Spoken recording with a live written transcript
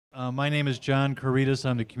My name is John Caritas.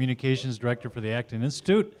 I'm the Communications Director for the Acton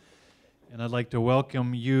Institute, and I'd like to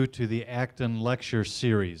welcome you to the Acton Lecture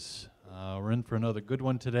Series. We're in for another good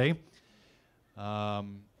one today.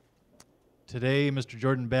 Today, Mr.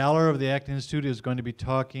 Jordan Ballor of the Acton Institute is going to be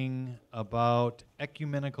talking about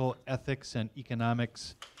ecumenical ethics and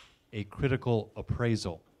economics, a critical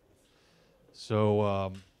appraisal.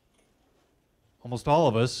 So almost all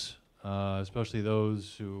of us, especially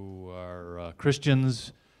those who are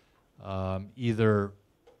Christians, either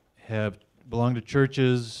belong to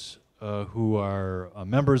churches who are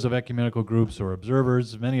members of ecumenical groups or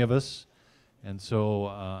observers, many of us, and so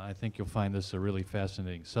I think you'll find this a really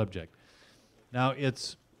fascinating subject. Now,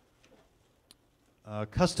 it's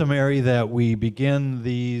customary that we begin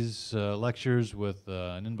these lectures with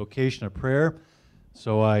an invocation of prayer,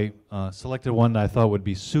 so I selected one that I thought would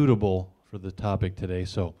be suitable for the topic today,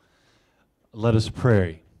 so let us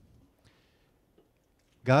pray.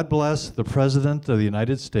 God bless the President of the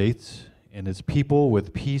United States and his people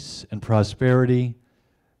with peace and prosperity.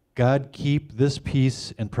 God keep this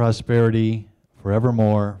peace and prosperity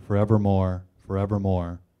forevermore, forevermore,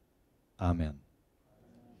 forevermore. Amen.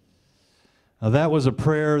 Now that was a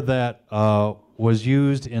prayer that was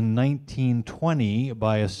used in 1920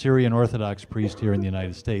 by a Syrian Orthodox priest here in the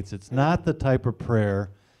United States. It's not the type of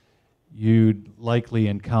prayer you'd likely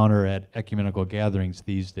encounter at ecumenical gatherings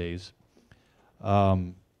these days,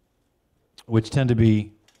 which tend to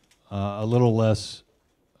be a little less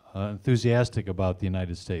enthusiastic about the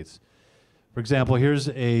United States. For example, here's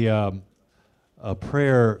a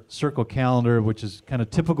prayer circle calendar, which is kind of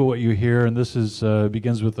typical what you hear, and this is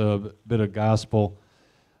begins with a bit of gospel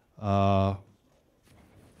from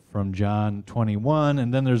John 21,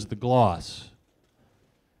 and then there's the gloss.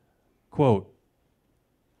 Quote,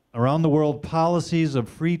 around the world, policies of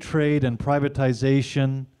free trade and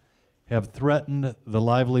privatization have threatened the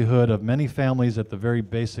livelihood of many families at the very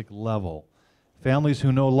basic level. Families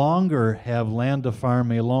who no longer have land to farm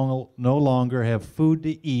may no longer have food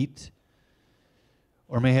to eat,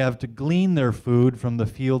 or may have to glean their food from the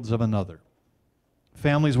fields of another.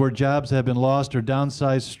 Families where jobs have been lost or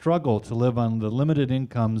downsized struggle to live on the limited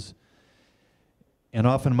incomes and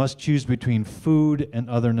often must choose between food and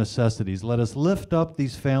other necessities. Let us lift up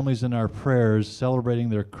these families in our prayers, celebrating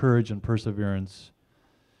their courage and perseverance.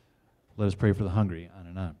 Let us pray for the hungry, on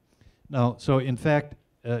and on. Now, so in fact,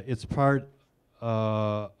 it's part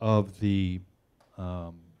of the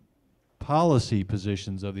policy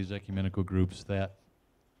positions of these ecumenical groups that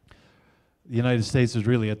the United States is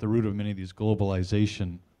really at the root of many of these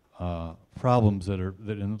globalization problems that are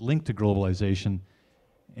linked to globalization.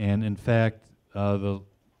 And in fact, the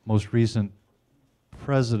most recent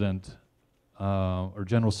president or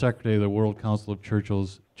general secretary of the World Council of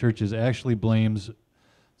Churches actually blames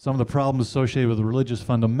some of the problems associated with religious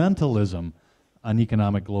fundamentalism on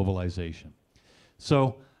economic globalization.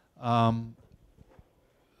 So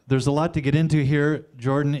there's a lot to get into here.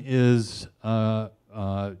 Jordan is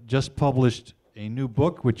just published a new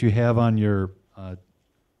book, which you have on your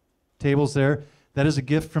tables there. That is a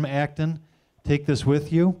gift from Acton. Take this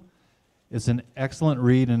with you. It's an excellent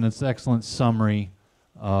read, and it's an excellent summary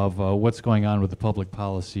of what's going on with the public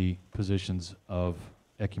policy positions of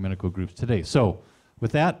ecumenical groups today. So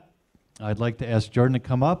with that, I'd like to ask Jordan to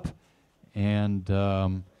come up and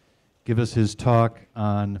give us his talk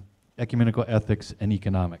on ecumenical ethics and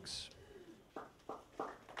economics.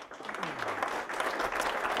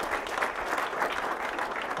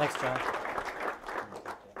 Thanks, John.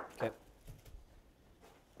 Okay.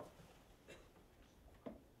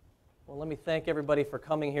 Well, let me thank everybody for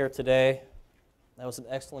coming here today. That was an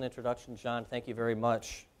excellent introduction, John. Thank you very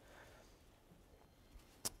much.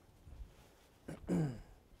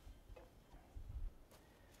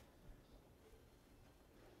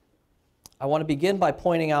 I want to begin by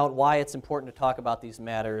pointing out why it's important to talk about these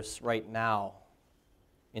matters right now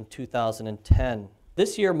in 2010.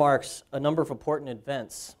 This year marks a number of important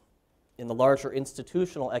events in the larger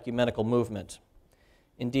institutional ecumenical movement.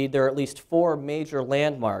 Indeed, there are at least 4 major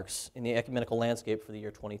landmarks in the ecumenical landscape for the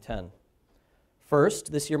year 2010.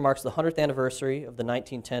 First, this year marks the 100th anniversary of the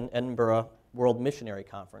 1910 Edinburgh World Missionary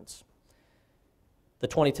Conference. The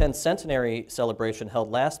 2010 centenary celebration held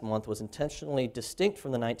last month was intentionally distinct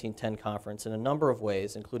from the 1910 conference in a number of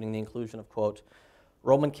ways, including the inclusion of, quote,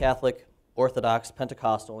 Roman Catholic, Orthodox,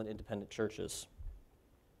 Pentecostal, and independent churches.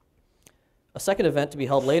 A second event to be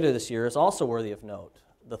held later this year is also worthy of note.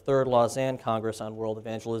 The Third Lausanne Congress on World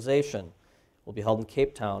Evangelization will be held in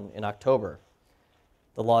Cape Town in October.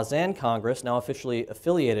 The Lausanne Congress, now officially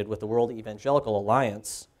affiliated with the World Evangelical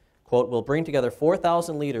Alliance, quote, will bring together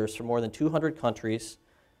 4,000 leaders from more than 200 countries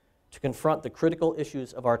to confront the critical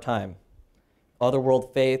issues of our time: other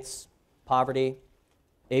world faiths, poverty,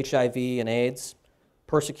 HIV and AIDS,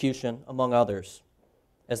 persecution, among others,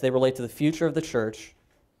 as they relate to the future of the church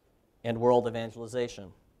and world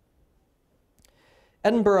evangelization.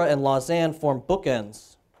 Edinburgh and Lausanne form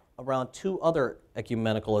bookends around two other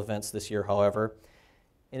ecumenical events this year, however,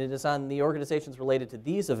 and it is on the organizations related to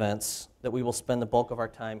these events that we will spend the bulk of our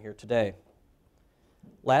time here today.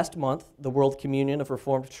 Last month, the World Communion of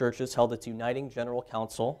Reformed Churches held its Uniting General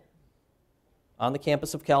Council on the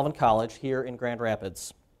campus of Calvin College here in Grand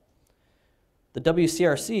Rapids. The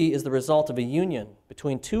WCRC is the result of a union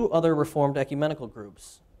between two other Reformed ecumenical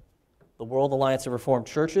groups, the World Alliance of Reformed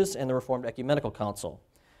Churches and the Reformed Ecumenical Council.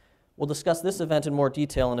 We'll discuss this event in more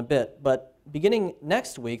detail in a bit, but beginning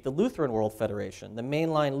next week, the Lutheran World Federation, the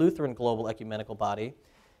mainline Lutheran global ecumenical body,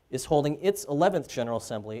 is holding its 11th General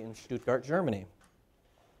Assembly in Stuttgart, Germany.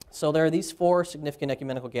 So there are these four significant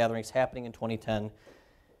ecumenical gatherings happening in 2010,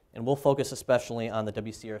 and we'll focus especially on the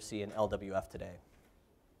WCRC and LWF today.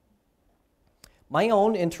 My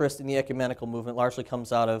own interest in the ecumenical movement largely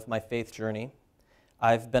comes out of my faith journey.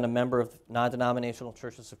 I've been a member of non-denominational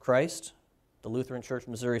Churches of Christ, the Lutheran Church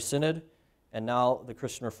Missouri Synod, and now the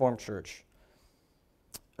Christian Reformed Church.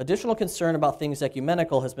 Additional concern about things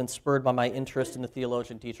ecumenical has been spurred by my interest in the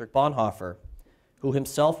theologian Dietrich Bonhoeffer, who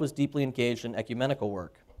himself was deeply engaged in ecumenical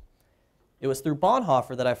work. It was through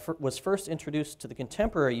Bonhoeffer that I was first introduced to the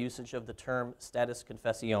contemporary usage of the term status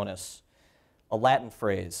confessionis, a Latin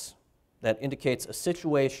phrase that indicates a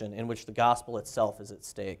situation in which the gospel itself is at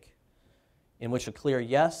stake, in which a clear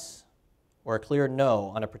yes or a clear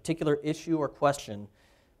no on a particular issue or question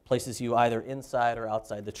places you either inside or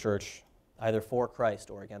outside the church, either for Christ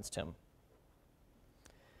or against him.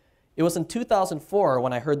 It was in 2004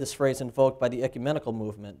 when I heard this phrase invoked by the ecumenical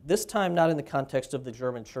movement, this time not in the context of the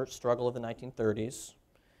German church struggle of the 1930s,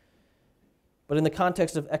 but in the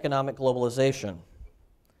context of economic globalization.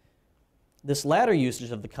 This latter usage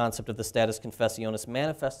of the concept of the status confessionis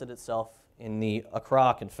manifested itself in the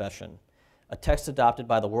Accra Confession, a text adopted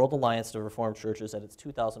by the World Alliance of Reformed Churches at its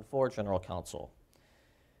 2004 General Council.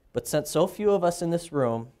 But since so few of us in this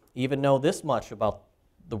room even know this much about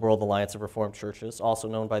the World Alliance of Reformed Churches, also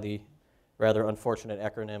known by the rather unfortunate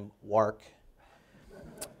acronym WARC,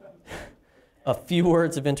 a few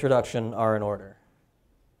words of introduction are in order.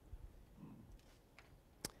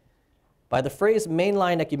 By the phrase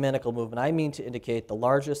mainline ecumenical movement, I mean to indicate the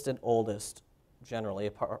largest and oldest, generally,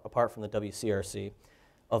 apart from the WCRC,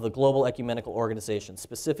 of the global ecumenical organizations,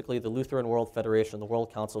 specifically the Lutheran World Federation, the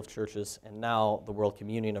World Council of Churches, and now the World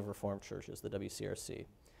Communion of Reformed Churches, the WCRC.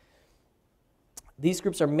 These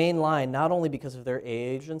groups are mainline not only because of their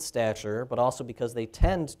age and stature, but also because they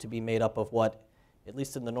tend to be made up of what, at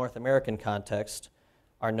least in the North American context,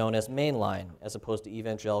 are known as mainline, as opposed to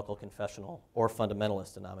evangelical, confessional, or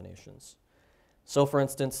fundamentalist denominations. So, for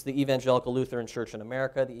instance, the Evangelical Lutheran Church in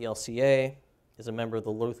America, the ELCA, is a member of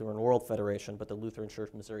the Lutheran World Federation, but the Lutheran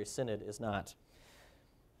Church Missouri Synod is not.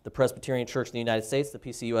 The Presbyterian Church in the United States, the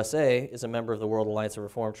PCUSA, is a member of the World Alliance of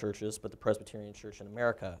Reformed Churches, but the Presbyterian Church in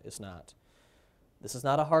America is not. This is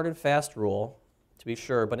not a hard and fast rule, to be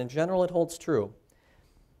sure, but in general it holds true.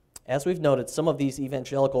 As we've noted, some of these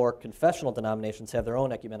evangelical or confessional denominations have their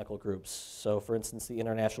own ecumenical groups. So, for instance, the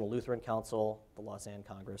International Lutheran Council, the Lausanne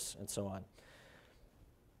Congress, and so on.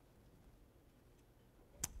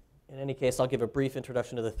 In any case, I'll give a brief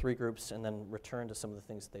introduction to the three groups and then return to some of the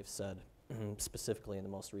things that they've said, specifically in the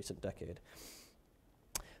most recent decade.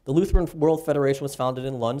 The Lutheran World Federation was founded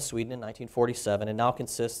in Lund, Sweden in 1947 and now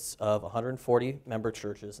consists of 140 member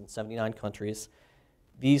churches in 79 countries.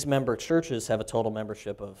 These member churches have a total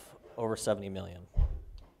membership of over 70 million.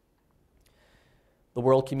 The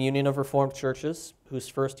World Communion of Reformed Churches, whose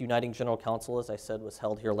first Uniting General Council, as I said, was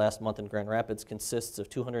held here last month in Grand Rapids, consists of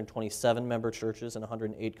 227 member churches in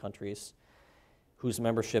 108 countries, whose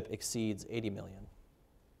membership exceeds 80 million.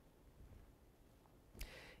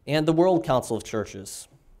 And the World Council of Churches,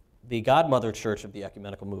 the godmother church of the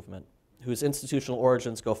ecumenical movement, whose institutional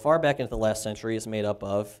origins go far back into the last century, is made up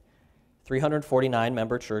of 349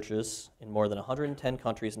 member churches in more than 110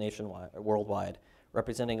 countries worldwide,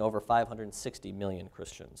 representing over 560 million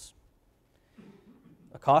Christians.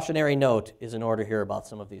 A cautionary note is in order here about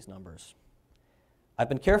some of these numbers. I've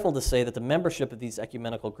been careful to say that the membership of these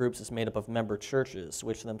ecumenical groups is made up of member churches,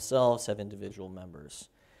 which themselves have individual members.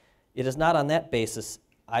 It is not on that basis,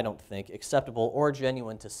 I don't think, acceptable or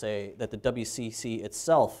genuine to say that the WCC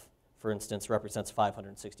itself, for instance, represents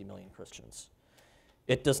 560 million Christians.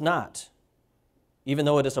 It does not, even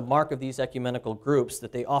though it is a mark of these ecumenical groups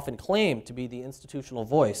that they often claim to be the institutional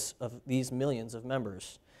voice of these millions of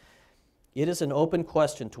members. It is an open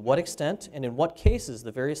question to what extent and in what cases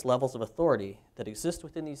the various levels of authority that exist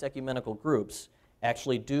within these ecumenical groups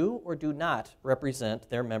actually do or do not represent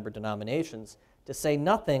their member denominations, to say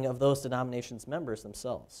nothing of those denominations' members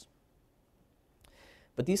themselves.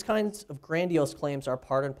 But these kinds of grandiose claims are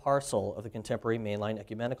part and parcel of the contemporary mainline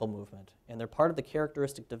ecumenical movement, and they're part of the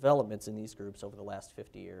characteristic developments in these groups over the last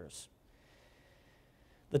 50 years.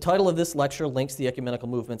 The title of this lecture links the ecumenical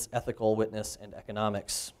movement's ethical, witness, and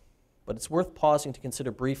economics, but it's worth pausing to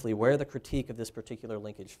consider briefly where the critique of this particular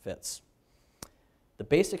linkage fits. The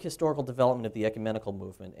basic historical development of the ecumenical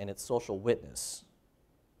movement and its social witness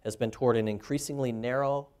has been toward an increasingly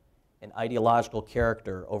narrow and ideological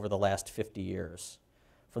character over the last 50 years.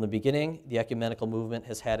 From the beginning, the ecumenical movement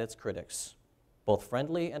has had its critics, both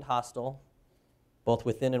friendly and hostile, both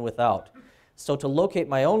within and without. So to locate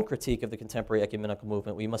my own critique of the contemporary ecumenical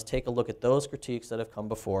movement, we must take a look at those critiques that have come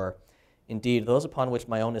before, indeed those upon which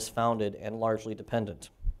my own is founded and largely dependent.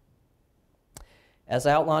 As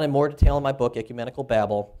I outline in more detail in my book, Ecumenical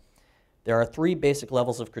Babel, there are three basic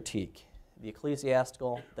levels of critique: the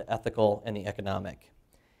ecclesiastical, the ethical, and the economic.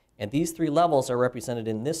 And these three levels are represented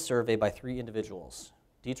in this survey by three individuals: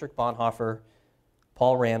 Dietrich Bonhoeffer,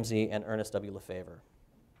 Paul Ramsey, and Ernest W. Lefebvre.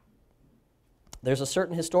 There's a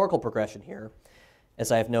certain historical progression here, as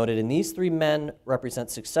I have noted, and these three men represent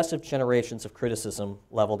successive generations of criticism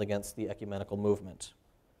leveled against the ecumenical movement.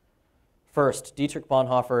 First, Dietrich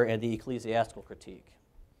Bonhoeffer and the ecclesiastical critique.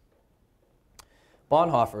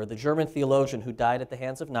 Bonhoeffer, the German theologian who died at the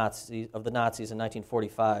hands of the Nazis in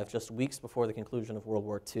 1945, just weeks before the conclusion of World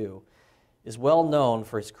War II, is well known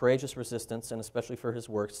for his courageous resistance and especially for his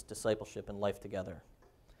works, Discipleship and Life Together.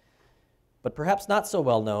 But perhaps not so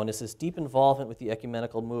well known is his deep involvement with the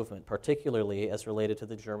ecumenical movement, particularly as related to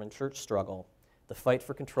the German church struggle, the fight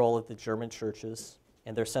for control of the German churches,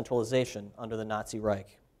 and their centralization under the Nazi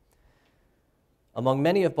Reich. Among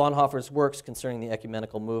many of Bonhoeffer's works concerning the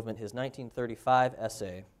ecumenical movement, his 1935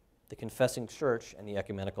 essay, The Confessing Church and the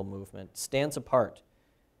Ecumenical Movement, stands apart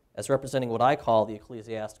as representing what I call the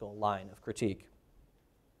ecclesiastical line of critique.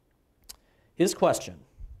 His question,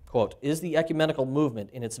 quote, "Is the ecumenical movement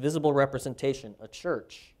in its visible representation a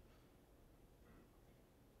church?"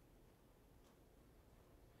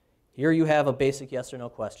 Here you have a basic yes or no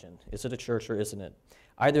question. Is it a church or isn't it?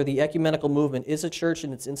 Either the ecumenical movement is a church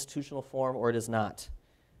in its institutional form or it is not.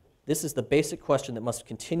 This is the basic question that must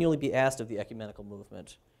continually be asked of the ecumenical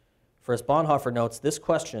movement. For as Bonhoeffer notes, this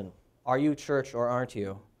question, are you church or aren't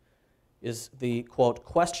you, is the, quote,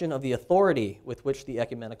 question of the authority with which the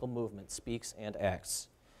ecumenical movement speaks and acts.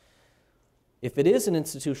 If it is an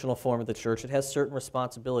institutional form of the church, it has certain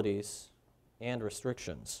responsibilities and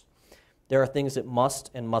restrictions. There are things it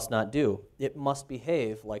must and must not do. It must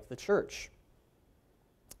behave like the church.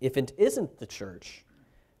 If it isn't the church,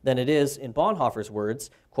 then it is, in Bonhoeffer's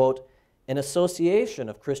words, quote, an association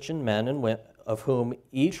of Christian men and women of whom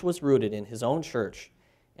each was rooted in his own church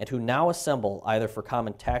and who now assemble either for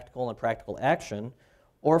common tactical and practical action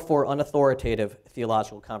or for unauthoritative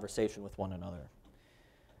theological conversation with one another.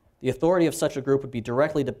 The authority of such a group would be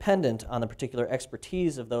directly dependent on the particular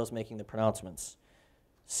expertise of those making the pronouncements.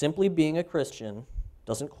 Simply being a Christian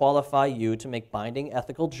doesn't qualify you to make binding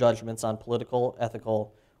ethical judgments on political,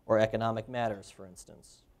 ethical, or economic matters, for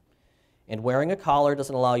instance. And wearing a collar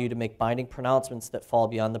doesn't allow you to make binding pronouncements that fall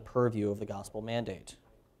beyond the purview of the gospel mandate.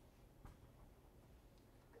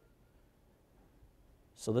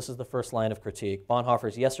 So this is the first line of critique.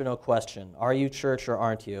 Bonhoeffer's yes or no question, are you church or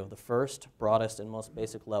aren't you? The first, broadest, and most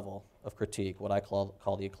basic level of critique, what I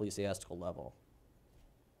call the ecclesiastical level.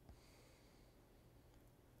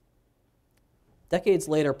 Decades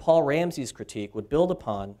later, Paul Ramsey's critique would build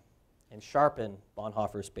upon and sharpen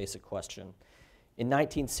Bonhoeffer's basic question. In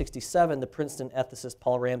 1967, the Princeton ethicist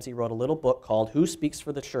Paul Ramsey wrote a little book called Who Speaks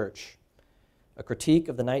for the Church? A critique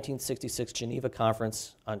of the 1966 Geneva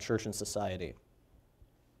Conference on Church and Society.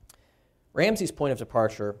 Ramsey's point of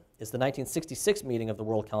departure is the 1966 meeting of the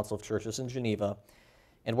World Council of Churches in Geneva,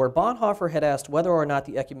 and where Bonhoeffer had asked whether or not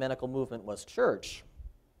the ecumenical movement was church,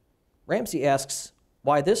 Ramsey asks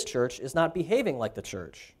why this church is not behaving like the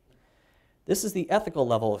church. This is the ethical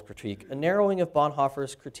level of critique, a narrowing of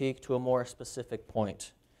Bonhoeffer's critique to a more specific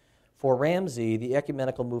point. For Ramsey, the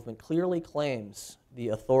ecumenical movement clearly claims the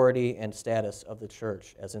authority and status of the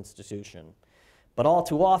church as institution. But all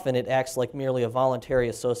too often, it acts like merely a voluntary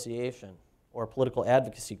association or a political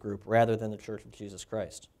advocacy group rather than the Church of Jesus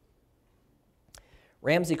Christ.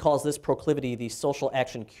 Ramsey calls this proclivity the social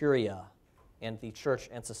action curia and the church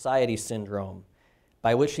and society syndrome,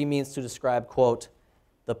 by which he means to describe, quote,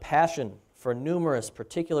 the passion for numerous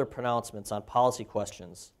particular pronouncements on policy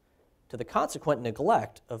questions to the consequent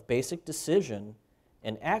neglect of basic decision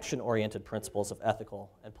and action-oriented principles of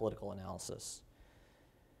ethical and political analysis.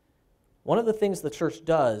 One of the things the church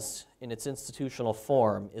does in its institutional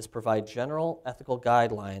form is provide general ethical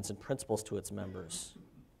guidelines and principles to its members,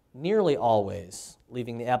 nearly always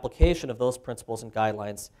leaving the application of those principles and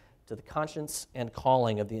guidelines to the conscience and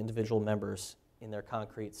calling of the individual members in their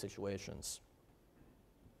concrete situations.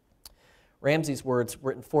 Ramsey's words,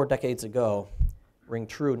 written 4 decades ago, ring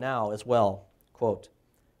true now as well. Quote,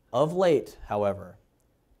 "Of late, however,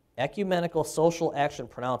 ecumenical social action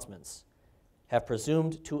pronouncements have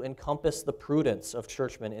presumed to encompass the prudence of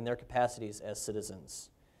churchmen in their capacities as citizens.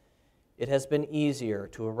 It has been easier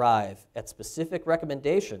to arrive at specific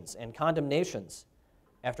recommendations and condemnations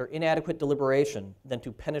after inadequate deliberation than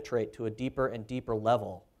to penetrate to a deeper and deeper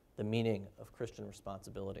level the meaning of Christian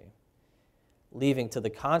responsibility, leaving to the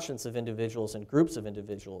conscience of individuals and groups of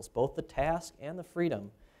individuals both the task and the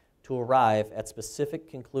freedom to arrive at specific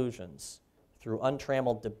conclusions through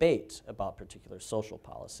untrammeled debate about particular social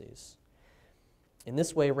policies." In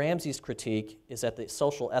this way, Ramsey's critique is at the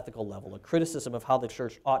social ethical level, a criticism of how the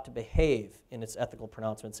church ought to behave in its ethical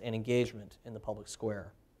pronouncements and engagement in the public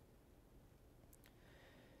square.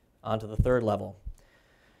 On to the third level.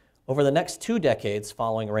 Over the next 2 decades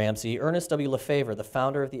following Ramsey, Ernest W. Lefebvre, the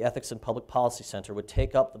founder of the Ethics and Public Policy Center, would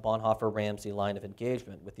take up the Bonhoeffer-Ramsey line of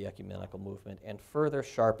engagement with the ecumenical movement and further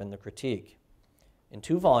sharpen the critique. In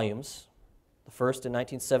 2 volumes, the first in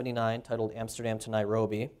 1979 titled Amsterdam to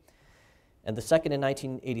Nairobi, and the second in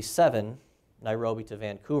 1987, Nairobi to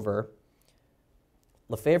Vancouver,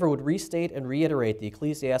 Lefebvre would restate and reiterate the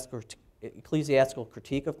ecclesiastical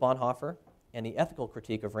critique of Bonhoeffer and the ethical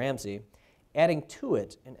critique of Ramsey, adding to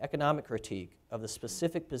it an economic critique of the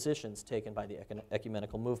specific positions taken by the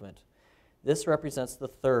ecumenical movement. This represents the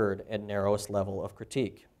third and narrowest level of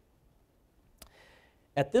critique.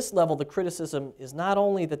 At this level, the criticism is not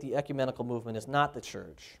only that the ecumenical movement is not the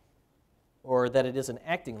church, or that it isn't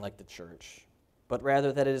acting like the church, but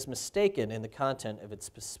rather that it is mistaken in the content of its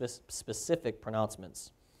specific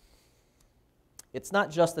pronouncements. It's not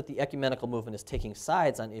just that the ecumenical movement is taking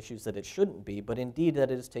sides on issues that it shouldn't be, but indeed that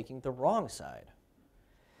it is taking the wrong side.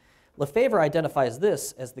 Lefebvre identifies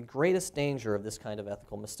this as the greatest danger of this kind of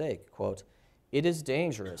ethical mistake. Quote, "It is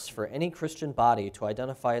dangerous for any Christian body to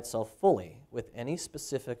identify itself fully with any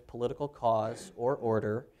specific political cause or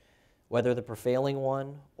order, whether the prevailing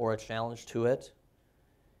one or a challenge to it.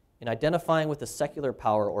 In identifying with a secular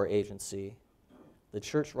power or agency, the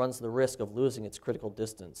church runs the risk of losing its critical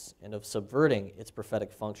distance and of subverting its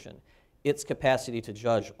prophetic function, its capacity to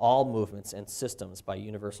judge all movements and systems by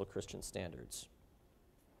universal Christian standards."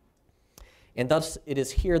 And thus, it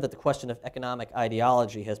is here that the question of economic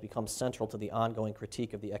ideology has become central to the ongoing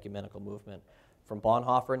critique of the ecumenical movement, from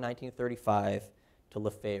Bonhoeffer in 1935 to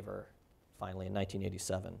Lefebvre, finally in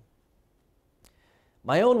 1987.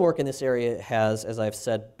 My own work in this area has, as I've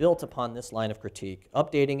said, built upon this line of critique,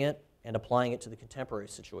 updating it and applying it to the contemporary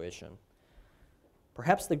situation.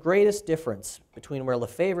 Perhaps the greatest difference between where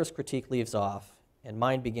Lefebvre's critique leaves off and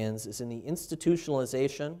mine begins is in the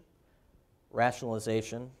institutionalization,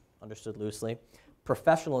 rationalization, understood loosely,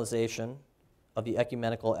 professionalization of the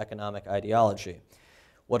ecumenical economic ideology.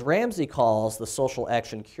 What Ramsey calls the social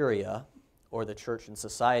action curia, or the church and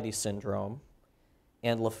society syndrome,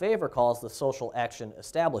 and Lefebvre calls the social action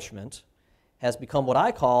establishment, has become what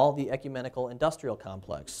I call the ecumenical industrial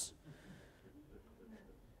complex.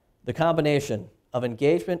 The combination of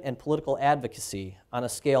engagement and political advocacy on a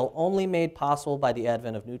scale only made possible by the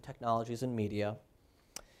advent of new technologies and media.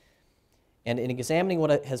 And in examining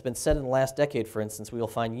what has been said in the last decade, for instance, we will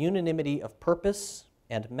find unanimity of purpose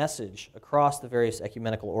and message across the various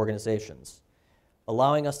ecumenical organizations,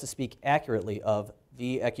 allowing us to speak accurately of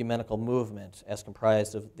the ecumenical movement as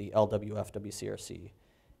comprised of the LWF, WCRC,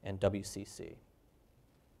 and WCC.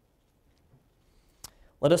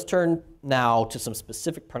 Let us turn now to some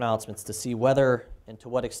specific pronouncements to see whether and to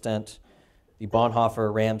what extent the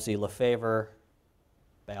Bonhoeffer, Ramsey, Lefebvre,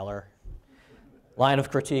 Ballor line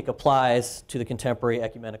of critique applies to the contemporary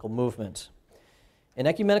ecumenical movement. In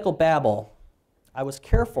Ecumenical Babel, I was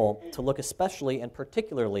careful to look especially and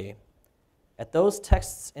particularly at those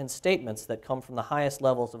texts and statements that come from the highest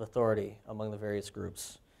levels of authority among the various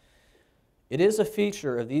groups. It is a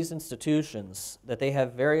feature of these institutions that they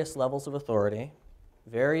have various levels of authority,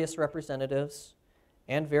 various representatives,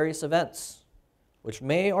 and various events, which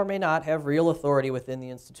may or may not have real authority within the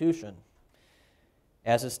institution.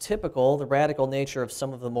 As is typical, the radical nature of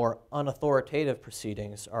some of the more unauthoritative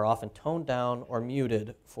proceedings are often toned down or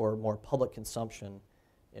muted for more public consumption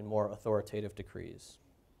in more authoritative decrees,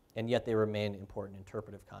 and yet they remain important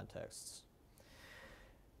interpretive contexts.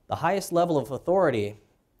 The highest level of authority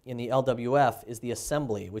in the LWF is the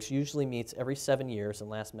Assembly, which usually meets every 7 years and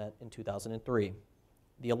last met in 2003.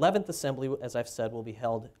 The 11th Assembly, as I've said, will be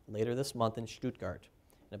held later this month in Stuttgart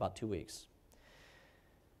in about 2 weeks.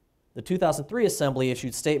 The 2003 Assembly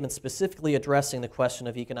issued statements specifically addressing the question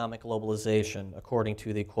of economic globalization according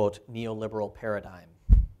to the, quote, neoliberal paradigm.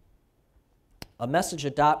 A message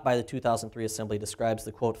adopted by the 2003 Assembly describes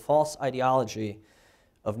the, quote, false ideology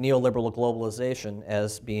of neoliberal globalization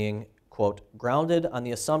as being, quote, grounded on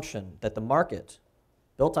the assumption that the market,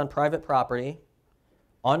 built on private property,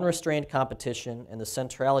 unrestrained competition, and the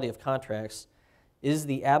centrality of contracts, is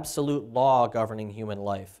the absolute law governing human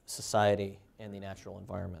life, society, and the natural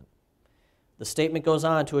environment. The statement goes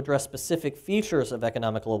on to address specific features of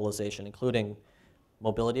economic globalization, including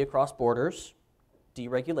mobility across borders,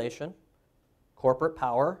 deregulation, corporate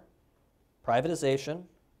power, privatization,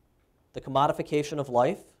 the commodification of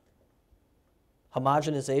life,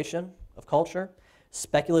 homogenization of culture,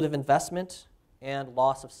 speculative investment, and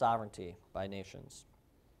loss of sovereignty by nations.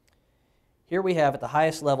 Here we have at the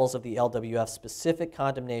highest levels of the LWF specific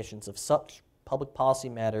condemnations of such public policy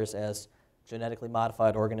matters as genetically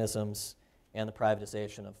modified organisms and the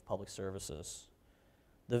privatization of public services.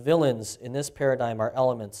 The villains in this paradigm are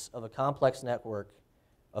elements of a complex network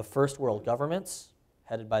of first world governments,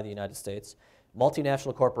 headed by the United States,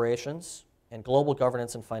 multinational corporations, and global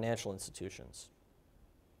governance and financial institutions.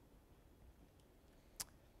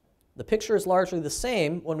 The picture is largely the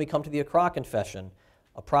same when we come to the Accra Confession,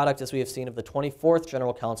 a product, as we have seen, of the 24th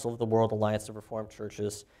General Council of the World Alliance of Reformed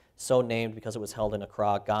Churches, so named because it was held in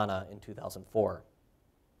Accra, Ghana in 2004.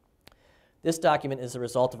 This document is the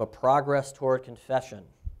result of a progress toward confession,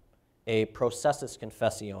 a processus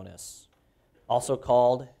confessionis, also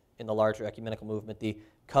called in the larger ecumenical movement the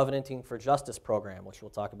Covenanting for Justice program, which we'll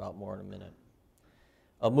talk about more in a minute.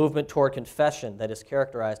 A movement toward confession that is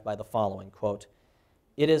characterized by the following, quote,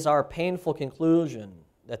 "It is our painful conclusion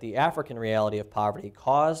that the African reality of poverty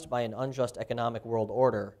caused by an unjust economic world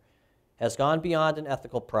order has gone beyond an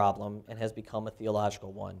ethical problem and has become a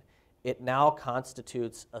theological one. It now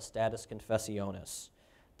constitutes a status confessionis.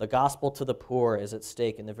 The gospel to the poor is at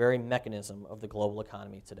stake in the very mechanism of the global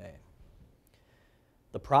economy today."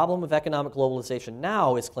 The problem of economic globalization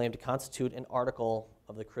now is claimed to constitute an article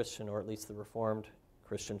of the Christian, or at least the Reformed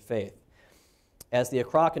Christian faith. As the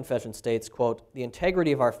Accra Confession states, quote, "The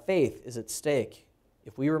integrity of our faith is at stake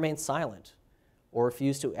if we remain silent or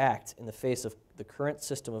refuse to act in the face of the current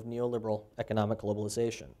system of neoliberal economic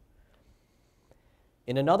globalization."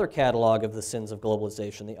 In another catalog of the sins of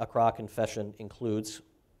globalization, the Accra Confession includes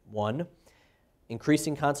 1.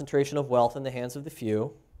 Increasing concentration of wealth in the hands of the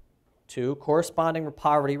few. 2. Corresponding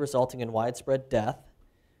poverty resulting in widespread death.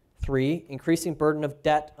 3. Increasing burden of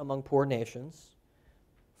debt among poor nations.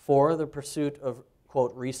 4. The pursuit of,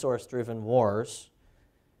 quote, resource-driven wars.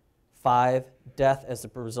 5. Death as a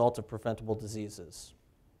result of preventable diseases.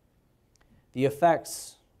 The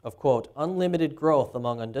effects of, quote, unlimited growth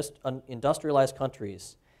among industrialized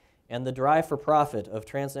countries and the drive for profit of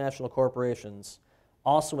transnational corporations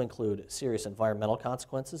also include serious environmental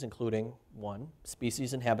consequences, including 1,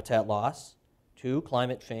 species and habitat loss, 2,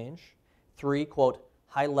 climate change, 3, quote,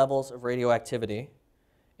 high levels of radioactivity,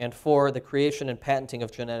 and 4, the creation and patenting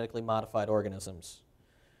of genetically modified organisms.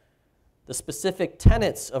 The specific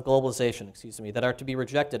tenets of globalization, that are to be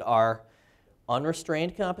rejected are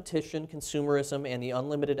unrestrained competition, consumerism, and the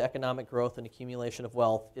unlimited economic growth and accumulation of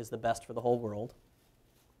wealth is the best for the whole world.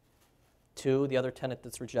 2, the other tenet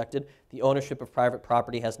that's rejected, the ownership of private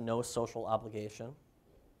property has no social obligation.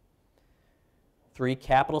 3,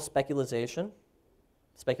 capital speculation,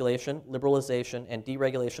 liberalization, and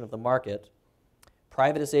deregulation of the market,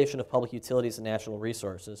 privatization of public utilities and national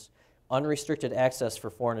resources, unrestricted access for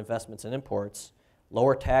foreign investments and imports,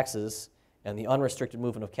 lower taxes, and the unrestricted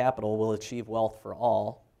movement of capital will achieve wealth for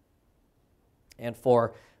all. And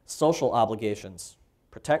 4, social obligations,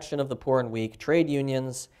 protection of the poor and weak, trade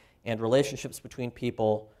unions, and relationships between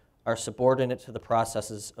people are subordinate to the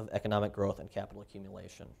processes of economic growth and capital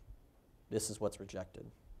accumulation. This is what's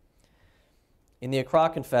rejected. In the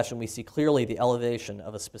Accra Confession, we see clearly the elevation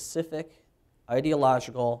of a specific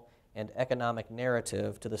ideological and economic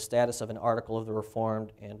narrative to the status of an article of the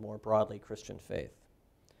Reformed and, more broadly, Christian faith.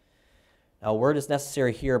 Now, a word is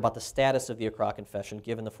necessary here about the status of the Accra Confession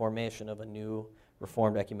given the formation of a new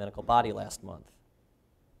Reformed ecumenical body last month.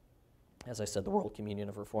 As I said, the World Communion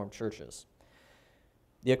of Reformed Churches.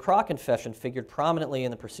 The Accra Confession figured prominently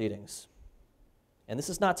in the proceedings. And this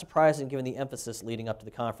is not surprising given the emphasis leading up to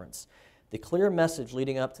the conference. The clear message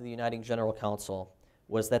leading up to the Uniting General Council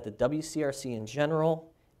was that the WCRC in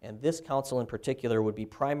general, and this council in particular, would be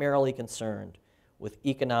primarily concerned with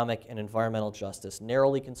economic and environmental justice,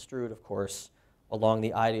 narrowly construed, of course, along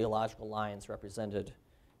the ideological lines represented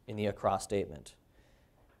in the across statement.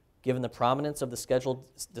 Given the prominence of the scheduled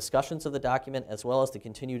discussions of the document, as well as the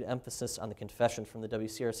continued emphasis on the confession from the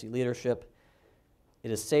WCRC leadership,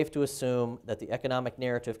 it is safe to assume that the economic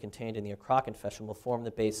narrative contained in the Accra Confession will form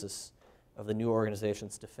the basis of the new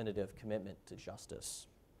organization's definitive commitment to justice.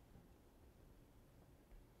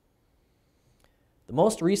 The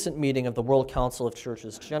most recent meeting of the World Council of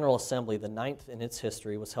Churches General Assembly, the 9th in its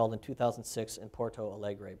history, was held in 2006 in Porto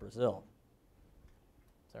Alegre, Brazil.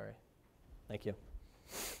 Sorry. Thank you.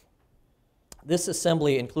 This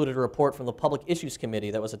assembly included a report from the Public Issues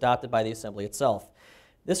Committee that was adopted by the assembly itself.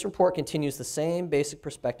 This report continues the same basic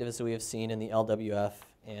perspective as we have seen in the LWF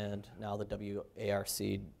and now the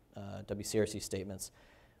WCRC statements,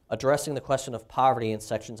 addressing the question of poverty in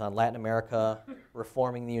sections on Latin America,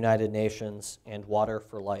 reforming the United Nations, and water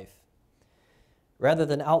for life. Rather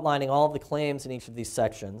than outlining all of the claims in each of these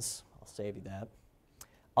sections, I'll save you that,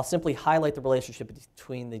 I'll simply highlight the relationship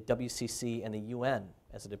between the WCC and the UN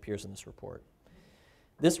as it appears in this report.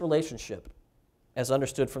 This relationship, as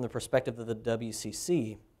understood from the perspective of the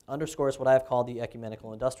WCC, underscores what I've called the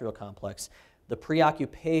ecumenical industrial complex, the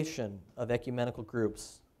preoccupation of ecumenical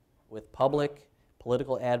groups with public,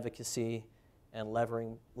 political advocacy, and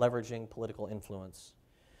leveraging political influence.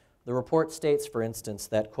 The report states, for instance,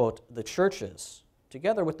 that, quote, the churches,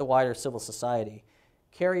 together with the wider civil society,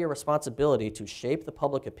 carry a responsibility to shape the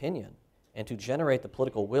public opinion and to generate the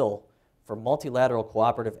political will for multilateral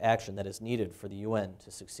cooperative action that is needed for the UN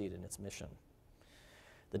to succeed in its mission.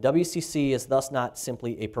 The WCC is thus not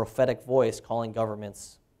simply a prophetic voice calling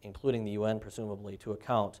governments, including the UN presumably, to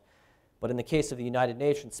account, but in the case of the United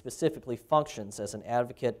Nations specifically functions as an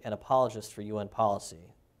advocate and apologist for UN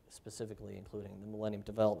policy, specifically including the Millennium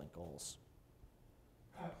Development Goals.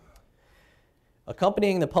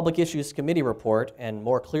 Accompanying the Public Issues Committee report, and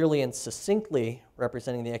more clearly and succinctly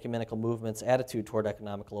representing the ecumenical movement's attitude toward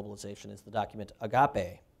economic globalization, is the document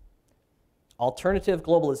Agape, Alternative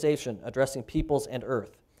Globalization Addressing Peoples and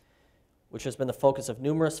Earth, which has been the focus of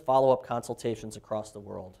numerous follow-up consultations across the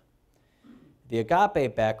world. The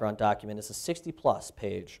Agape background document is a 60-plus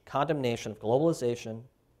page condemnation of globalization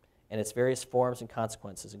and its various forms and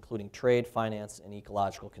consequences, including trade, finance, and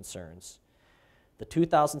ecological concerns. The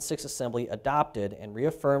 2006 Assembly adopted and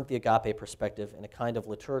reaffirmed the Agape perspective in a kind of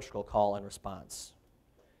liturgical call and response.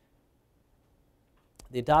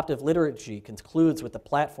 The adoptive liturgy concludes with the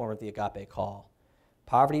platform of the Agape call: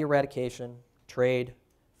 poverty eradication, trade,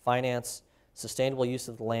 finance, sustainable use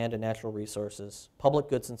of the land and natural resources, public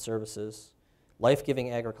goods and services,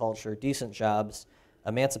 life-giving agriculture, decent jobs,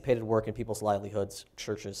 emancipated work in people's livelihoods,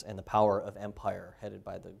 churches, and the power of empire headed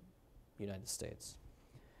by the United States.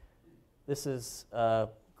 This is a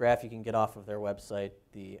graph you can get off of their website,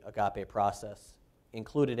 the Agape process.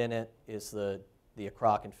 Included in it is the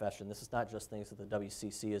Accra Confession. This is not just things that the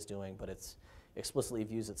WCC is doing, but it explicitly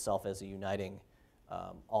views itself as a uniting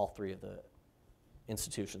all three of the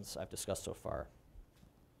institutions I've discussed so far.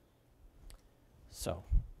 So,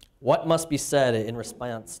 what must be said in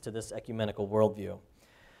response to this ecumenical worldview?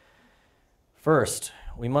 First,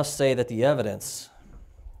 we must say that the evidence,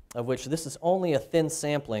 of which this is only a thin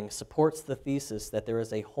sampling, supports the thesis that there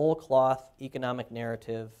is a whole-cloth economic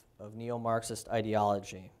narrative of neo-Marxist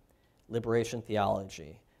ideology, liberation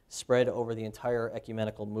theology, spread over the entire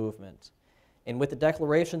ecumenical movement. And with the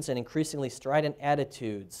declarations and increasingly strident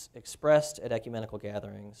attitudes expressed at ecumenical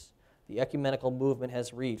gatherings, the ecumenical movement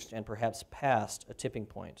has reached and perhaps passed a tipping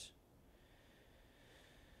point.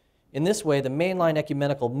 In this way, the mainline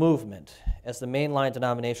ecumenical movement, as the mainline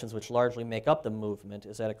denominations which largely make up the movement,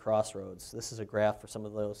 is at a crossroads. This is a graph for some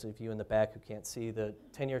of those of you in the back who can't see the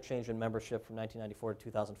 10-year change in membership from 1994 to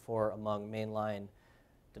 2004 among mainline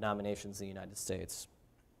denominations in the United States.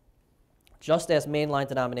 Just as mainline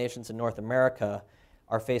denominations in North America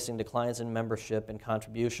are facing declines in membership and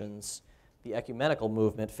contributions, the ecumenical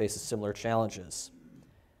movement faces similar challenges.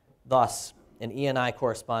 Thus, an E&I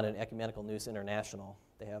correspondent at Ecumenical News International,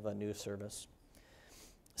 they have a news service,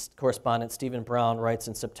 correspondent Stephen Brown writes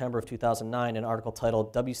in September of 2009 an article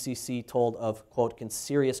titled "WCC Told of, quote,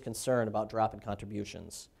 serious concern about drop in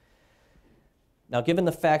contributions." Now, given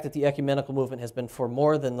the fact that the ecumenical movement has been for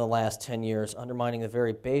more than the last 10 years undermining the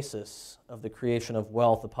very basis of the creation of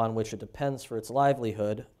wealth upon which it depends for its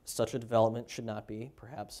livelihood, such a development should not be,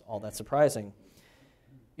 perhaps, all that surprising.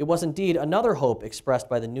 It was indeed another hope expressed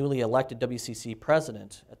by the newly elected WCC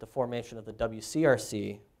president at the formation of the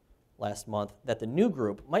WCRC last month that the new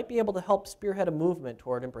group might be able to help spearhead a movement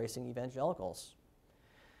toward embracing evangelicals.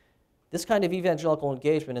 This kind of evangelical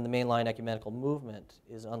engagement in the mainline ecumenical movement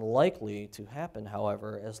is unlikely to happen,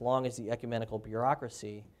 however, as long as the ecumenical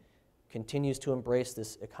bureaucracy continues to embrace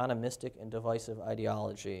this economistic and divisive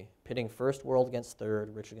ideology, pitting first world against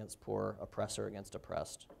third, rich against poor, oppressor against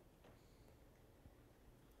oppressed.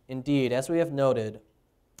 Indeed, as we have noted,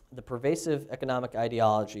 the pervasive economic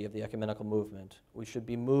ideology of the ecumenical movement, we should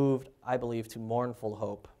be moved, I believe, to mournful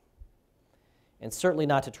hope, and certainly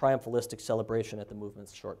not to triumphalistic celebration at the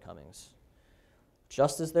movement's shortcomings.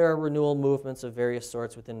 Just as there are renewal movements of various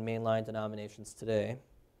sorts within mainline denominations today,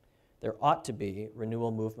 there ought to be renewal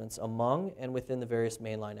movements among and within the various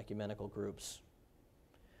mainline ecumenical groups.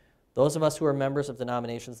 Those of us who are members of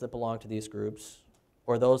denominations that belong to these groups,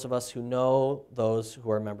 or those of us who know those who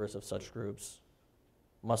are members of such groups,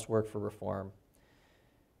 must work for reform.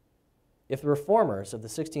 If the reformers of the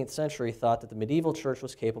 16th century thought that the medieval church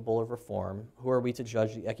was capable of reform, who are we to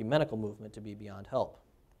judge the ecumenical movement to be beyond help?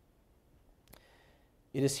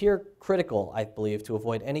 It is here critical, I believe, to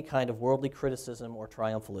avoid any kind of worldly criticism or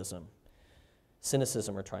triumphalism,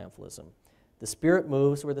 cynicism or triumphalism. The Spirit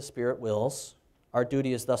moves where the Spirit wills. Our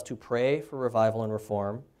duty is thus to pray for revival and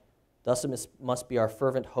reform. Thus it must be our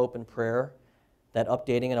fervent hope and prayer that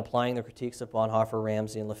updating and applying the critiques of Bonhoeffer,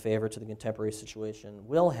 Ramsey, and Lefebvre to the contemporary situation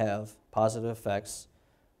will have positive effects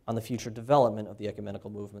on the future development of the ecumenical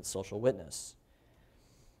movement's social witness.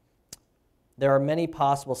 There are many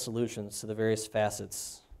possible solutions to the various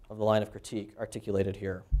facets of the line of critique articulated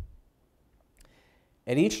here.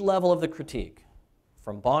 At each level of the critique,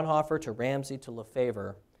 from Bonhoeffer to Ramsey to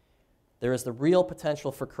Lefebvre, there is the real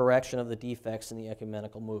potential for correction of the defects in the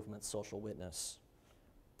ecumenical movement's social witness.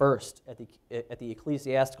 First, at the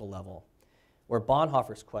ecclesiastical level, where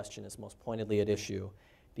Bonhoeffer's question is most pointedly at issue,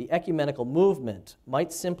 the ecumenical movement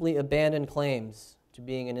might simply abandon claims to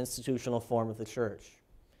being an institutional form of the church,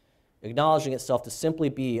 acknowledging itself to simply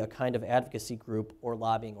be a kind of advocacy group or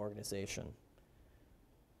lobbying organization.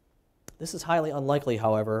 This is highly unlikely,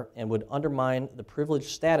 however, and would undermine the privileged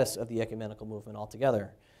status of the ecumenical movement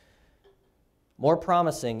altogether. More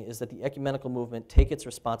promising is that the ecumenical movement take its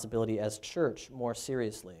responsibility as church more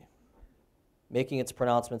seriously, making its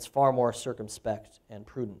pronouncements far more circumspect and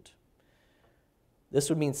prudent. This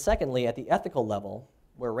would mean, secondly, at the ethical level,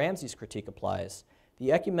 where Ramsey's critique applies,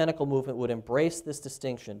 the ecumenical movement would embrace this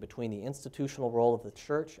distinction between the institutional role of the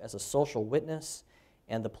church as a social witness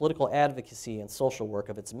and the political advocacy and social work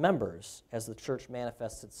of its members as the church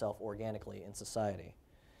manifests itself organically in society.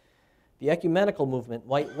 The ecumenical movement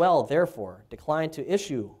might well, therefore, decline to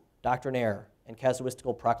issue doctrinaire and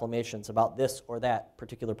casuistical proclamations about this or that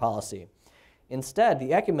particular policy. Instead,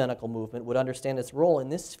 the ecumenical movement would understand its role in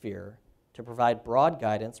this sphere to provide broad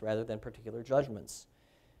guidance rather than particular judgments.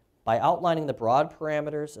 By outlining the broad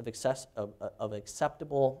parameters of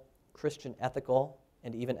acceptable Christian ethical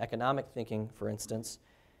and even economic thinking, for instance,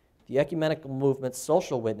 the ecumenical movement's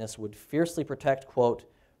social witness would fiercely protect, quote,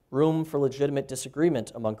 room for legitimate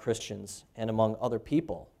disagreement among Christians and among other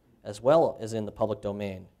people, as well as in the public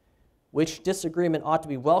domain, which disagreement ought to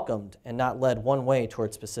be welcomed and not led one way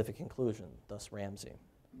toward specific conclusion, thus Ramsey.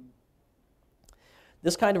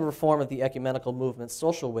 This kind of reform of the ecumenical movement's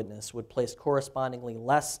social witness would place correspondingly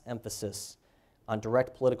less emphasis on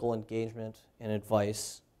direct political engagement and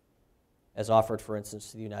advice, as offered, for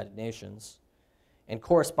instance, to the United Nations, and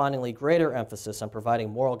correspondingly greater emphasis on providing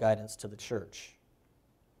moral guidance to the church.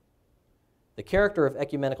 The character of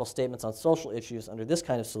ecumenical statements on social issues under this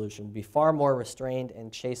kind of solution would be far more restrained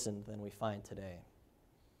and chastened than we find today.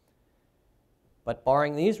 But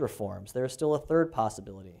barring these reforms, there is still a third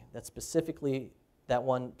possibility, that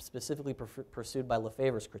one specifically pursued by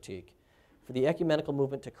Lefebvre's critique, for the ecumenical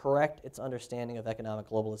movement to correct its understanding of economic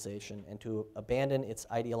globalization and to abandon its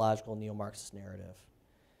ideological neo-Marxist narrative.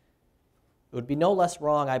 It would be no less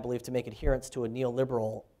wrong, I believe, to make adherence to a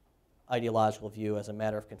neoliberal ideological view as a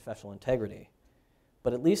matter of confessional integrity.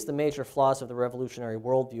 But at least the major flaws of the revolutionary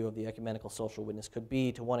worldview of the ecumenical social witness could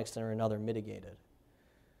be, to one extent or another, mitigated.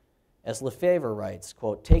 As Lefebvre writes,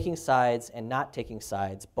 quote, taking sides and not taking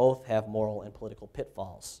sides both have moral and political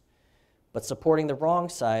pitfalls, but supporting the wrong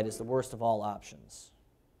side is the worst of all options.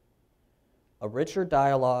 A richer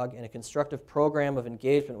dialogue and a constructive program of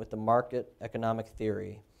engagement with the market economic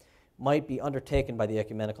theory might be undertaken by the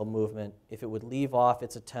ecumenical movement if it would leave off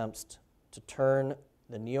its attempts to turn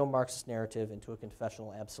the neo-Marxist narrative into a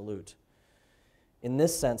confessional absolute. In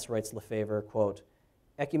this sense, writes Lefebvre, quote,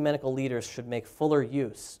 ecumenical leaders should make fuller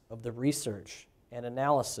use of the research and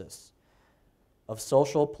analysis of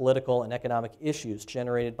social, political, and economic issues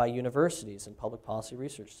generated by universities and public policy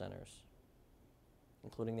research centers,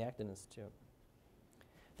 including the Acton Institute.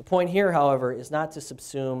 The point here, however, is not to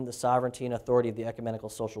subsume the sovereignty and authority of the ecumenical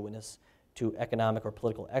social witness to economic or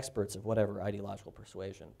political experts of whatever ideological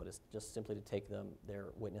persuasion, but it's just simply to take their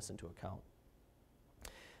witness into account.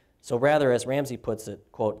 So rather, as Ramsey puts it,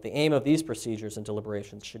 quote, the aim of these procedures and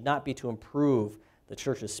deliberations should not be to improve the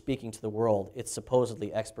church's speaking to the world its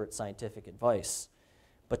supposedly expert scientific advice,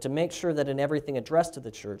 but to make sure that in everything addressed to the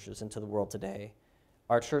churches and to the world today,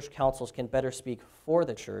 our church councils can better speak for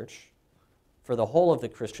the church, for the whole of the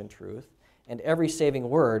Christian truth, and every saving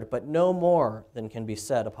word, but no more than can be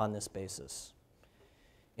said upon this basis.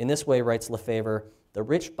 In this way, writes Lefebvre, the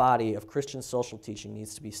rich body of Christian social teaching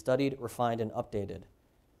needs to be studied, refined, and updated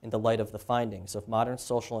in the light of the findings of modern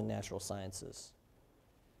social and natural sciences.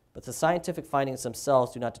 But the scientific findings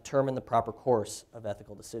themselves do not determine the proper course of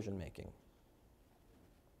ethical decision-making.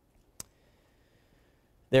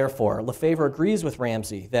 Therefore, Lefebvre agrees with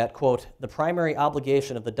Ramsey that, quote, the primary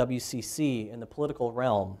obligation of the WCC in the political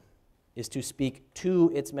realm is to speak to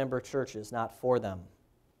its member churches, not for them.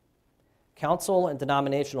 Council and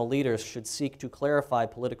denominational leaders should seek to clarify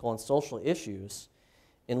political and social issues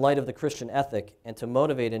in light of the Christian ethic and to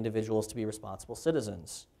motivate individuals to be responsible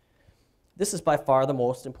citizens. This is by far the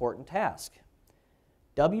most important task.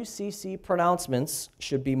 WCC pronouncements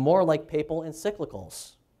should be more like papal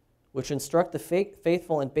encyclicals, which instruct the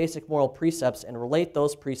faithful in basic moral precepts and relate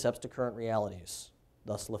those precepts to current realities,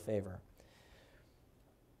 thus Lefebvre.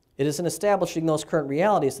 It is in establishing those current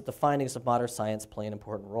realities that the findings of modern science play an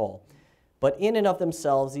important role. But in and of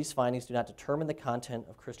themselves, these findings do not determine the content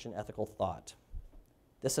of Christian ethical thought.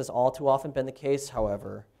 This has all too often been the case,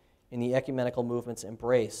 however, in the ecumenical movement's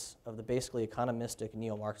embrace of the basically economistic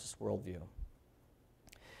neo-Marxist worldview.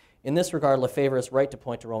 In this regard, Lefebvre is right to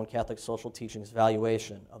point to Roman Catholic social teaching's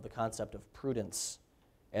valuation of the concept of prudence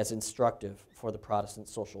as instructive for the Protestant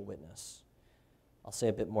social witness. I'll say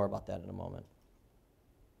a bit more about that in a moment.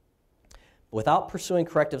 Without pursuing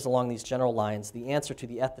correctives along these general lines, the answer to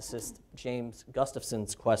the ethicist James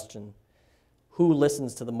Gustafson's question, who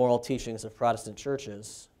listens to the moral teachings of Protestant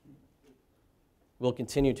churches, will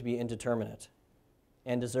continue to be indeterminate,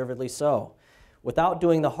 and deservedly so. Without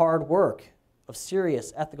doing the hard work of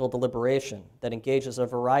serious ethical deliberation that engages a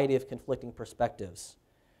variety of conflicting perspectives,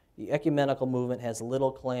 the ecumenical movement has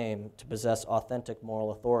little claim to possess authentic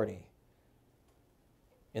moral authority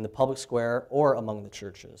in the public square or among the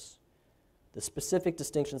churches. The specific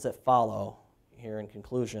distinctions that follow, here in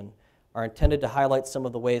conclusion, are intended to highlight some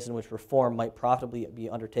of the ways in which reform might profitably be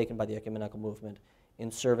undertaken by the ecumenical movement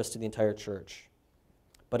in service to the entire church.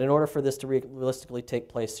 But in order for this to realistically take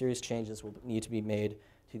place, serious changes will need to be made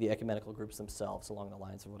to the ecumenical groups themselves along the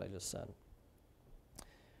lines of what I just said.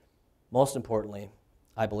 Most importantly,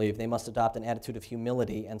 I believe they must adopt an attitude of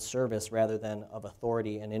humility and service rather than of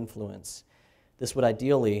authority and influence. This would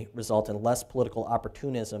ideally result in less political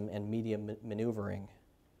opportunism and media maneuvering.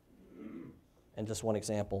 And just one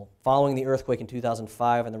example, following the earthquake in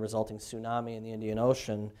 2005 and the resulting tsunami in the Indian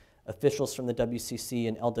Ocean, officials from the WCC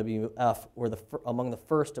and LWF were among the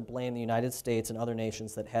first to blame the United States and other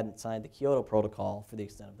nations that hadn't signed the Kyoto Protocol for the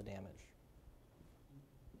extent of the damage.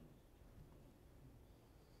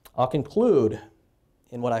 I'll conclude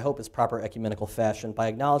in what I hope is proper ecumenical fashion by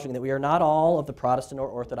acknowledging that we are not all of the Protestant or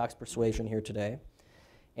Orthodox persuasion here today,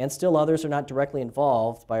 and still others are not directly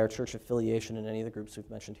involved by our church affiliation in any of the groups we've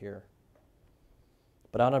mentioned here.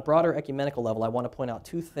 But on a broader ecumenical level, I want to point out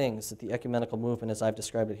two things that the ecumenical movement, as I've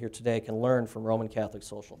described it here today, can learn from Roman Catholic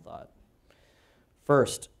social thought.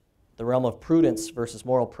 First, the realm of prudence versus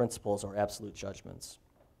moral principles or absolute judgments.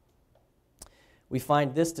 We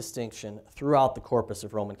find this distinction throughout the corpus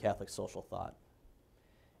of Roman Catholic social thought.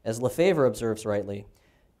 As Lefebvre observes rightly,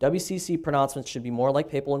 WCC pronouncements should be more like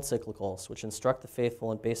papal encyclicals, which instruct the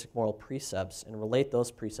faithful in basic moral precepts and relate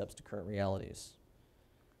those precepts to current realities.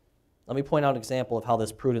 Let me point out an example of how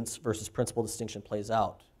this prudence versus principle distinction plays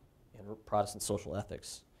out in Protestant social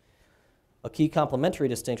ethics. A key complementary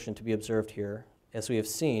distinction to be observed here, as we have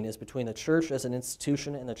seen, is between the church as an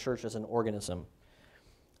institution and the church as an organism.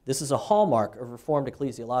 This is a hallmark of Reformed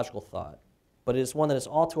ecclesiological thought, but it is one that is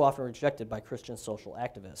all too often rejected by Christian social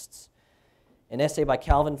activists. An essay by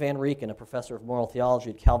Calvin Van Rieken, a professor of moral theology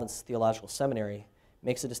at Calvin's Theological Seminary,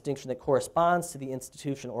 makes a distinction that corresponds to the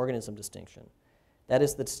institution-organism distinction. That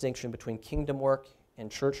is the distinction between kingdom work and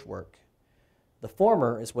church work. The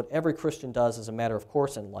former is what every Christian does as a matter of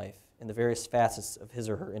course in life in the various facets of his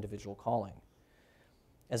or her individual calling.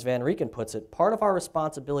 As Van Rieken puts it, part of our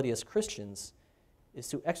responsibility as Christians is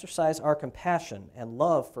to exercise our compassion and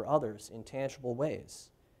love for others in tangible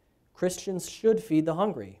ways. Christians should feed the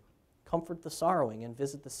hungry, comfort the sorrowing, and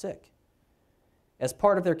visit the sick. As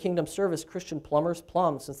part of their kingdom service, Christian plumbers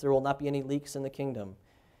plumb since there will not be any leaks in the kingdom.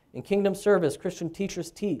 In kingdom service, Christian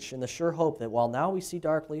teachers teach in the sure hope that while now we see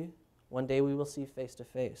darkly, one day we will see face to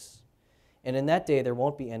face. And in that day there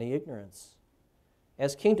won't be any ignorance.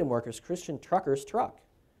 As kingdom workers, Christian truckers truck.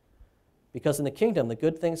 Because in the kingdom, the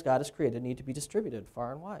good things God has created need to be distributed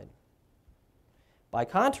far and wide. By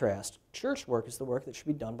contrast, church work is the work that should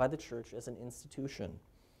be done by the church as an institution.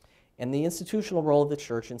 And the institutional role of the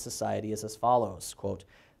church in society is as follows, quote,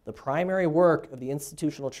 "The primary work of the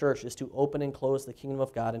institutional church is to open and close the kingdom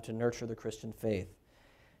of God and to nurture the Christian faith.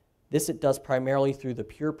 This it does primarily through the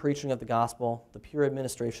pure preaching of the gospel, the pure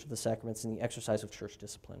administration of the sacraments, and the exercise of church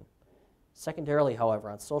discipline. Secondarily, however,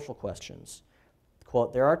 on social questions,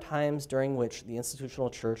 quote, there are times during which the institutional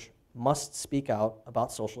church must speak out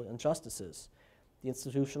about social injustices. The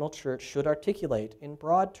institutional church should articulate in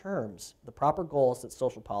broad terms the proper goals that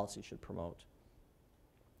social policy should promote.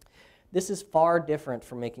 This is far different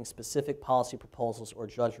from making specific policy proposals or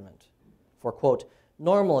judgment. For, quote,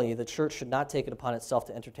 normally the church should not take it upon itself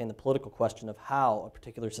to entertain the political question of how a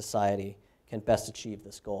particular society can best achieve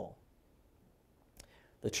this goal.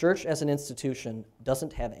 The church as an institution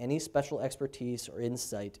doesn't have any special expertise or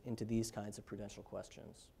insight into these kinds of prudential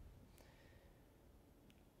questions.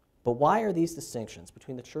 But why are these distinctions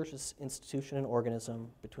between the church as institution and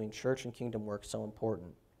organism, between church and kingdom work so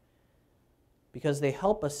important? Because they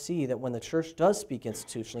help us see that when the church does speak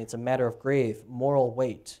institutionally, it's a matter of grave moral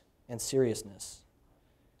weight and seriousness.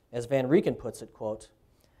 As Van Rieken puts it, quote,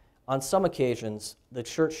 on some occasions, the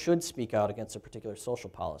church should speak out against a particular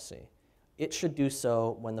social policy. It should do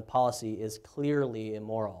so when the policy is clearly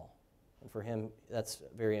immoral. And for him, that's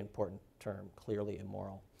a very important term, clearly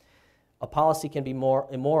immoral. A policy can be more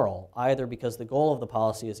immoral, either because the goal of the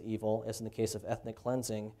policy is evil, as in the case of ethnic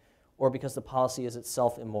cleansing, or because the policy is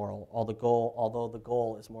itself immoral, although the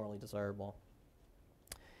goal is morally desirable.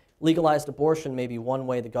 Legalized abortion may be one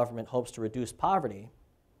way the government hopes to reduce poverty,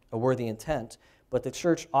 a worthy intent, but the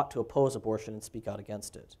church ought to oppose abortion and speak out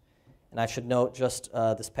against it. And I should note, just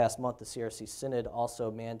this past month, the CRC Synod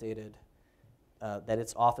also mandated that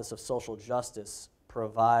its Office of Social Justice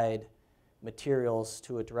provide materials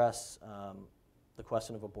to address the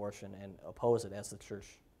question of abortion and oppose it as the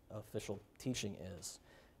church official teaching is.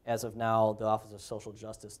 As of now, the Office of Social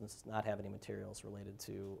Justice does not have any materials related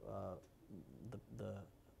to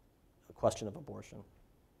the question of abortion.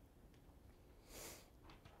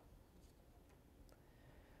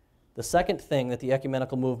 The second thing that the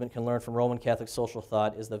ecumenical movement can learn from Roman Catholic social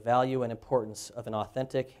thought is the value and importance of an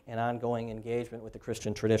authentic and ongoing engagement with the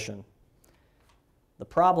Christian tradition. The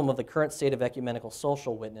problem of the current state of ecumenical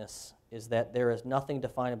social witness is that there is nothing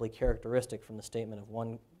definably characteristic from the statement of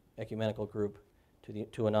one ecumenical group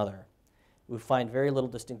to another. We find very little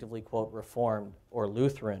distinctively, quote, Reformed or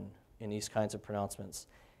Lutheran in these kinds of pronouncements.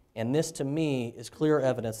 And this, to me, is clear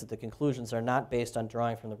evidence that the conclusions are not based on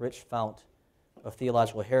drawing from the rich fount of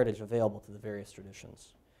theological heritage available to the various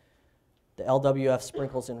traditions. The LWF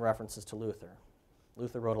sprinkles in references to Luther.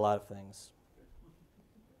 Luther wrote a lot of things.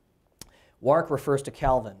 Wark refers to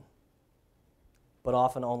Calvin, but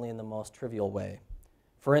often only in the most trivial way.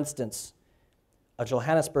 For instance, a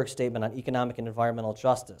Johannesburg statement on economic and environmental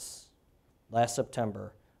justice last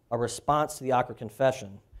September, a response to the Acre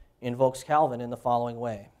Confession, invokes Calvin in the following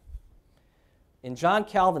way. In John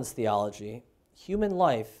Calvin's theology, human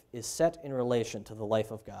life is set in relation to the life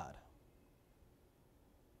of God.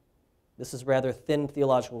 This is rather thin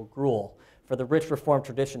theological gruel for the rich Reformed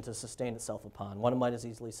tradition to sustain itself upon. One might as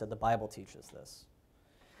easily said the Bible teaches this.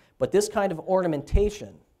 But this kind of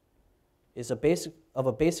ornamentation is of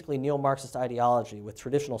a basically neo-Marxist ideology with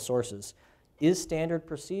traditional sources is standard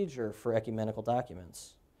procedure for ecumenical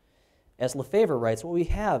documents. As Lefebvre writes, what we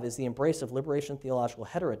have is the embrace of liberation theological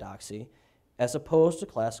heterodoxy as opposed to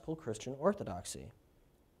classical Christian orthodoxy.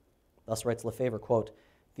 Thus writes Lefebvre, quote,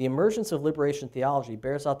 the emergence of liberation theology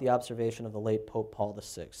bears out the observation of the late Pope Paul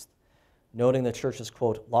VI, noting the Church's,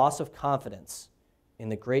 quote, loss of confidence in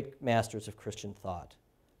the great masters of Christian thought.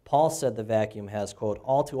 Paul said the vacuum has, quote,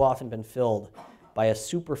 all too often been filled by a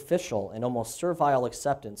superficial and almost servile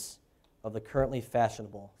acceptance of the currently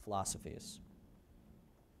fashionable philosophies.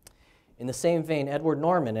 In the same vein, Edward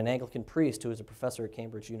Norman, an Anglican priest who was a professor at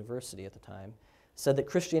Cambridge University at the time, said that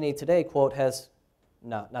Christianity Today, quote,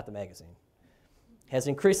 not the magazine, has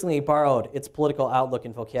increasingly borrowed its political outlook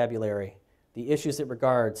and vocabulary, the issues it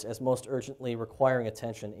regards as most urgently requiring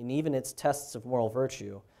attention, and even its tests of moral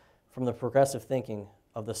virtue from the progressive thinking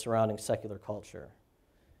of the surrounding secular culture.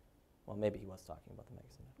 Well, maybe he was talking about the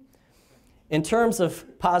magazine. In terms of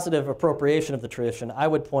positive appropriation of the tradition, I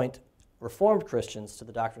would point Reformed Christians to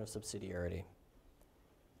the doctrine of subsidiarity.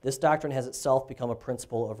 This doctrine has itself become a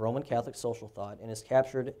principle of Roman Catholic social thought and is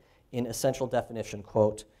captured in essential definition,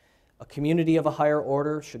 quote, A community of a higher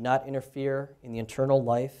order should not interfere in the internal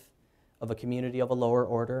life of a community of a lower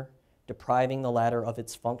order, depriving the latter of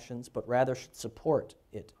its functions, but rather should support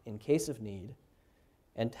it in case of need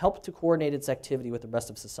and help to coordinate its activity with the rest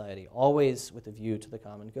of society, always with a view to the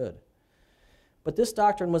common good. But this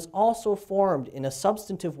doctrine was also formed in a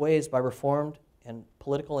substantive ways by Reformed and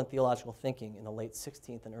political and theological thinking in the late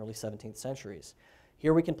 16th and early 17th centuries.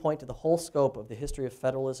 Here we can point to the whole scope of the history of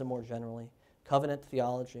federalism more generally, covenant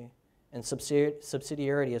theology, and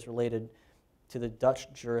subsidiarity as related to the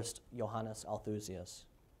Dutch jurist Johannes Althusius.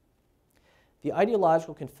 The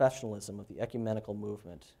ideological confessionalism of the ecumenical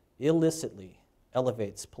movement illicitly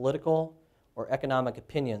elevates political or economic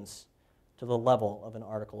opinions to the level of an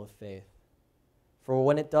article of faith. For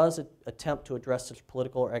when it does attempt to address such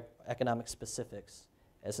political or economic specifics,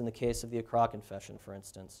 as in the case of the Acra Confession, for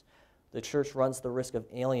instance, the Church runs the risk of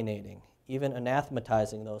alienating, even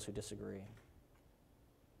anathematizing those who disagree.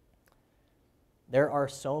 There are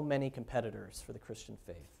so many competitors for the Christian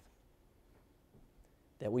faith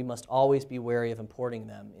that we must always be wary of importing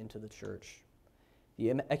them into the Church.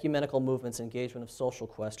 The ecumenical movement's engagement of social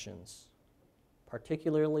questions,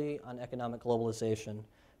 particularly on economic globalization,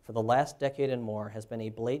 for the last decade and more has been a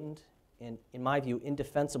blatant and, in my view,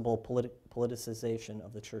 indefensible politicization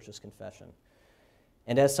of the Church's confession.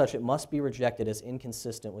 And as such, it must be rejected as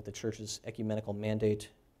inconsistent with the Church's ecumenical mandate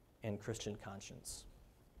and Christian conscience.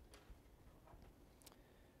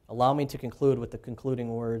 Allow me to conclude with the concluding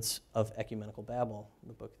words of Ecumenical Babel,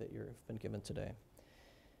 the book that you've been given today.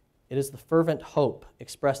 It is the fervent hope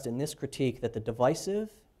expressed in this critique that the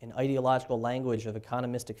divisive and ideological language of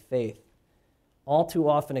economistic faith, all too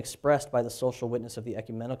often expressed by the social witness of the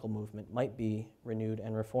ecumenical movement, might be renewed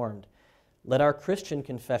and reformed. Let our Christian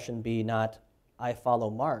confession be not, I follow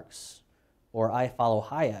Marx, or I follow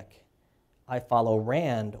Hayek, I follow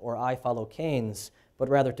Rand, or I follow Keynes, but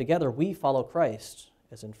rather together we follow Christ,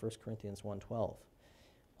 as in 1 Corinthians 1:12.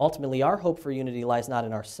 Ultimately, our hope for unity lies not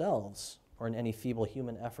in ourselves or in any feeble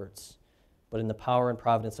human efforts, but in the power and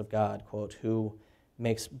providence of God, quote, who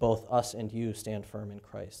makes both us and you stand firm in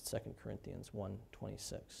Christ, 2 Corinthians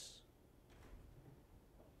 1:26.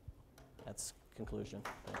 That's conclusion.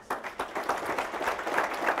 Thanks.